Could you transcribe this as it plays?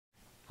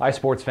Hi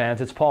sports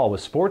fans, it's Paul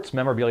with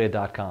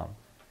SportsMemorabilia.com.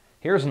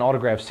 Here's an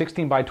autographed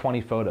 16 by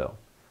 20 photo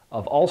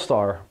of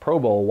All-Star Pro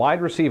Bowl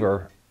wide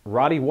receiver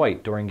Roddy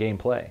during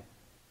gameplay.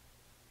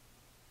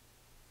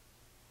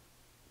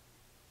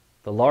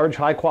 The large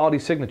high-quality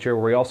signature,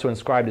 where he also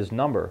inscribed his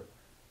number,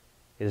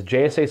 is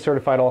JSA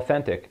certified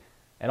authentic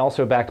and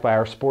also backed by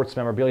our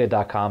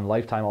SportsMemorabilia.com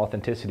lifetime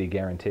authenticity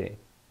guarantee.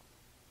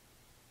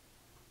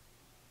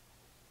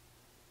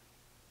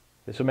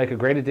 This will make a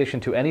great addition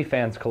to any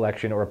fan's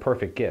collection or a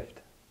perfect gift.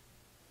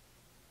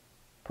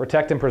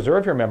 Protect and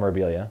preserve your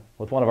memorabilia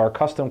with one of our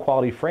custom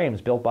quality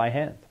frames built by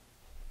hand.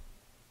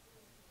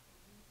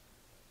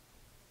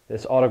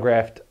 This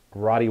autographed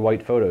Roddy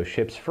photo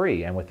ships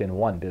free and within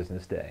 1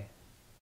 business day.